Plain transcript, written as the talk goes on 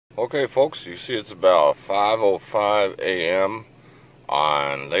Okay folks, you see it's about 5:05 a.m.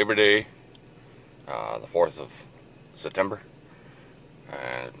 on Labor Day, the 4th of September,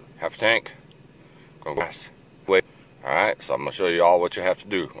 and half a tank, going gas. Alright, so I'm going to show you all what you have to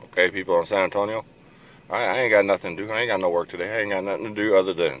do, okay people in San Antonio. Alright, I ain't got nothing to do, I ain't got no work today, I ain't got nothing to do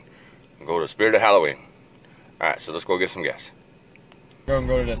other than go to Spirit of Halloween. Alright, so let's go get some gas. I'm going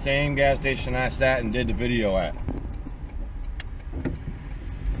to go to the same gas station I sat and did the video at.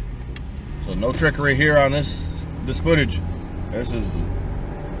 So no trickery here on this footage. This is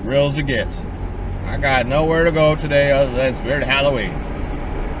real as it gets. I got nowhere to go today other than Spirit of Halloween.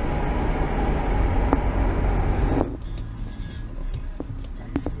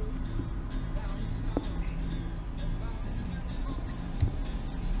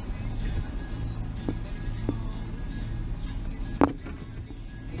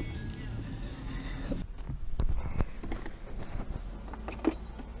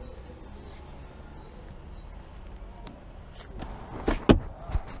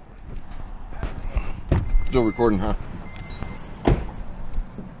 Still recording, huh?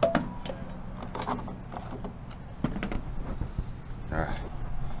 Alright.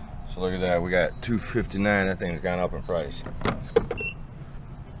 So look at that. We got $2.59. That thing's gone up in price.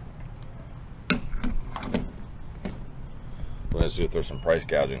 Let's see if there's some price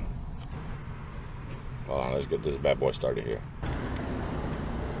gouging. Hold on, let's get this bad boy started here.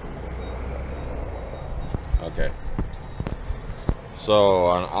 Okay. So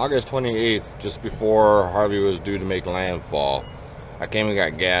on August 28th, just before Harvey was due to make landfall, I came and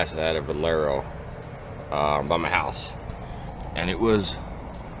got gas at a Valero by my house, and it was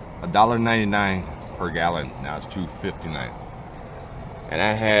 $1.99 per gallon. Now it's $2.59, and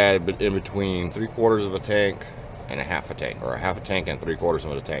I had in between 3/4 of a tank and a half a tank, or a half a tank and 3/4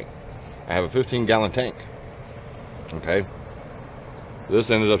 of a tank. I have a 15-gallon tank. Okay,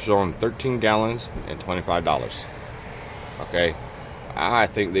 this ended up showing 13 gallons and $25. Okay. I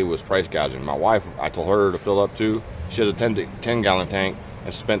think they was price gouging. My wife, I told her to fill up too. She has a 10-gallon tank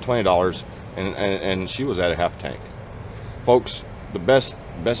and spent $20, and she was at a half tank. Folks, the best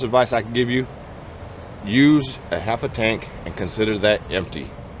advice I can give you: use a half a tank and consider that empty.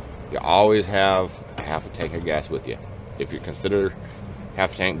 You always have a half a tank of gas with you if you consider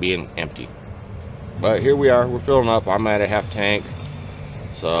half a tank being empty. But here we are, we're filling up. I'm at a half tank,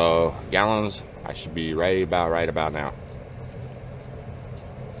 so gallons I should be right about now.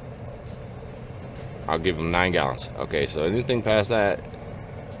 I'll give them 9 gallons. Okay, so anything past that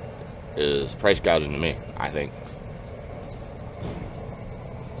is price gouging to me, I think.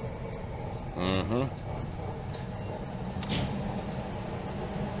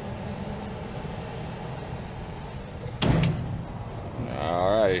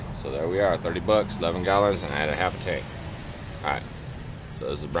 Alrighty, so there we are, 30 bucks, 11 gallons, and I had a half a tank. Alright, so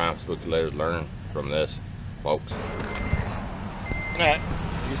this is Brown SpookYouLaterz. Learn from this, folks. Alright.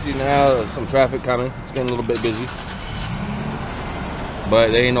 You see now there's some traffic coming. It's getting a little bit busy,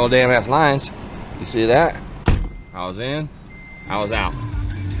 but there ain't no damn ass lines. You see that? I was in, I was out.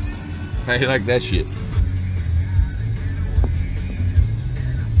 How you like that shit?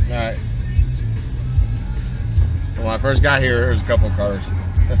 All right. When I first got here, there was a couple of cars.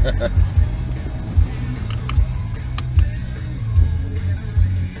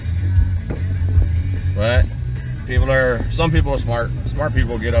 But some people are smart. Smart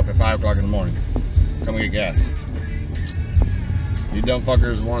people get up at 5 o'clock in the morning, come and get gas. You dumb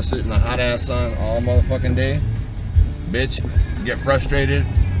fuckers want to sit in the hot ass sun all motherfucking day, bitch, get frustrated,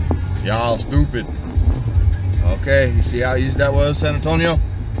 y'all stupid. Okay, you see how easy that was, San Antonio?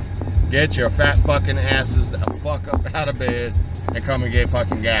 Get your fat fucking asses the fuck up out of bed and come and get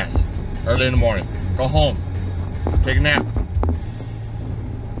fucking gas early in the morning. Go home, take a nap.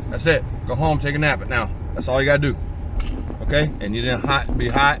 That's it. Go home, take a nap now. That's all you gotta do. Okay? And you didn't be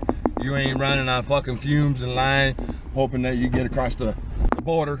hot. You ain't running on fucking fumes and line, hoping that you get across the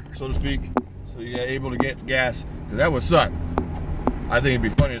border, so to speak, so you're able to get gas. Because that would suck. I think it'd be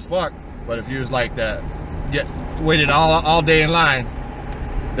funny as fuck, but if you was like that, waited all day in line,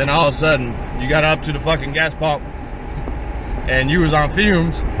 then all of a sudden you got up to the fucking gas pump and you was on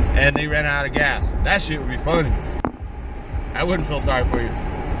fumes and they ran out of gas. That shit would be funny. I wouldn't feel sorry for you.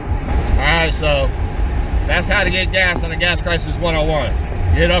 Alright, so that's how to get gas on a Gas Crisis 101.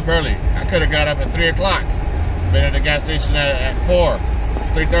 Get up early. I could have got up at 3 o'clock. Been at the gas station at 4,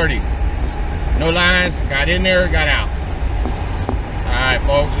 3:30. No lines. Got in there, got out. Alright,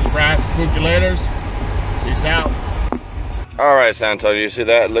 folks. This is Rant, SpookYouLaterz. Peace out. Alright, San Antonio. You see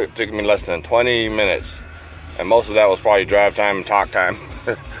that? It took me less than 20 minutes. And most of that was probably drive time and talk time.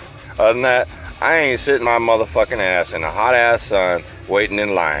 Other than that, I ain't sitting my motherfucking ass in a hot ass sun waiting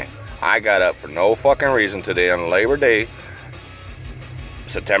in line. I got up for no fucking reason today on Labor Day,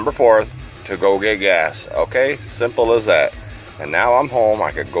 September 4th, to go get gas. Okay, simple as that. And now I'm home.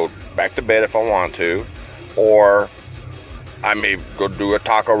 I could go back to bed if I want to, or I may go do a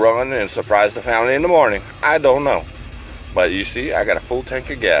taco run and surprise the family in the morning. I don't know. But you see, I got a full tank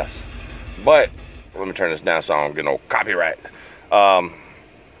of gas. But let me turn this down so I don't get no copyright. A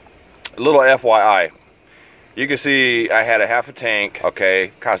little FYI. You can see I had a half a tank,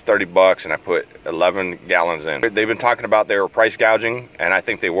 okay, cost 30 bucks, and I put 11 gallons in. They've been talking about they were price gouging, and I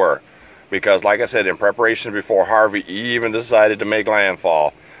think they were. Because like I said, in preparation before Harvey even decided to make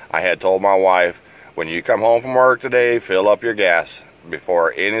landfall, I had told my wife, when you come home from work today, fill up your gas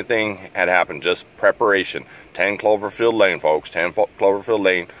before anything had happened. Just preparation. 10 Cloverfield Lane, folks. 10 Cloverfield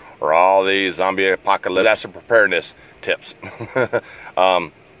Lane, or all these zombie apocalypse. That's the preparedness tips.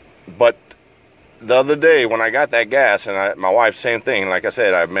 But the other day when I got that gas, and my wife, same thing, like I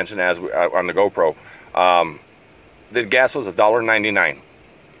said, I mentioned as on the GoPro, the gas was $1.99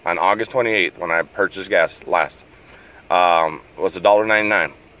 on August 28th when I purchased gas last. Was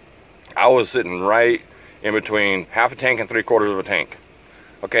 $1.99. I was sitting right in between half a tank and 3/4 of a tank.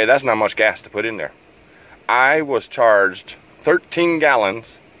 Okay, that's not much gas to put in there. I was charged 13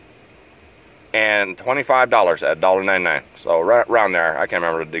 gallons and $25 at $1.99. So right around there, I can't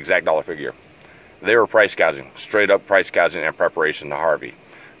remember the exact dollar figure. They were price gouging, straight up price gouging in preparation to Harvey.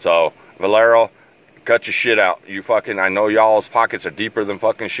 So Valero, cut your shit out. You fucking, I know y'all's pockets are deeper than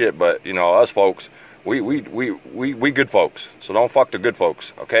fucking shit, but you know, us folks, we good folks. So don't fuck the good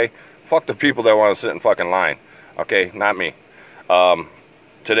folks, okay? Fuck the people that want to sit in fucking line, okay? Not me.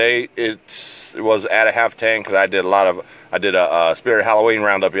 Today it was at a half tank because I did a Spirit Halloween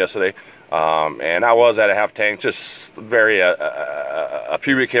roundup yesterday, and I was at a half tank, just very a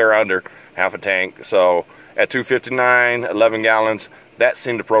pubic hair under half a tank. So at 259, 11 gallons, that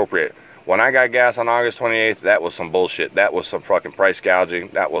seemed appropriate. When I got gas on August 28th, that was some bullshit. That was some fucking price gouging.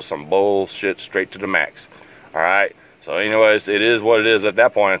 That was some bullshit straight to the max. All right. So anyways, it is what it is at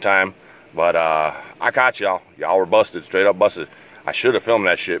that point in time. But I caught y'all. Y'all were busted, straight up busted. I should have filmed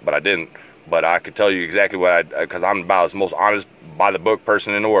that shit, but I didn't. But I could tell you exactly what because I'm about as most honest by the book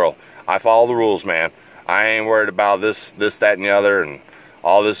person in the world. I follow the rules, man. I ain't worried about this, that, and the other, and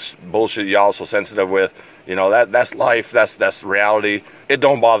all this bullshit y'all so sensitive with. You know, that's life. That's reality. It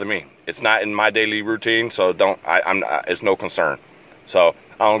don't bother me. It's not in my daily routine, so it's no concern. So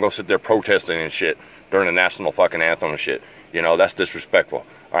I don't go sit there protesting and shit during the national fucking anthem and shit. You know, that's disrespectful.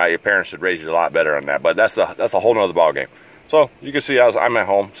 All right, your parents should raise you a lot better on that. But that's a whole nother ball game. So you can see I'm at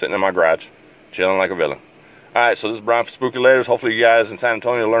home, sitting in my garage, chilling like a villain. All right, so this is Brian for SpookYouLaterz. Hopefully you guys in San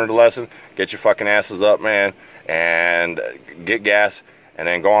Antonio learned a lesson. Get your fucking asses up, man, and get gas, and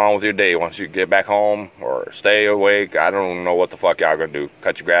then go on with your day. Once you get back home or stay awake, I don't know what the fuck y'all gonna do.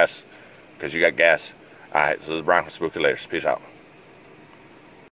 Cut your grass because you got gas. All right, so this is Brian for SpookYouLaterz. Peace out.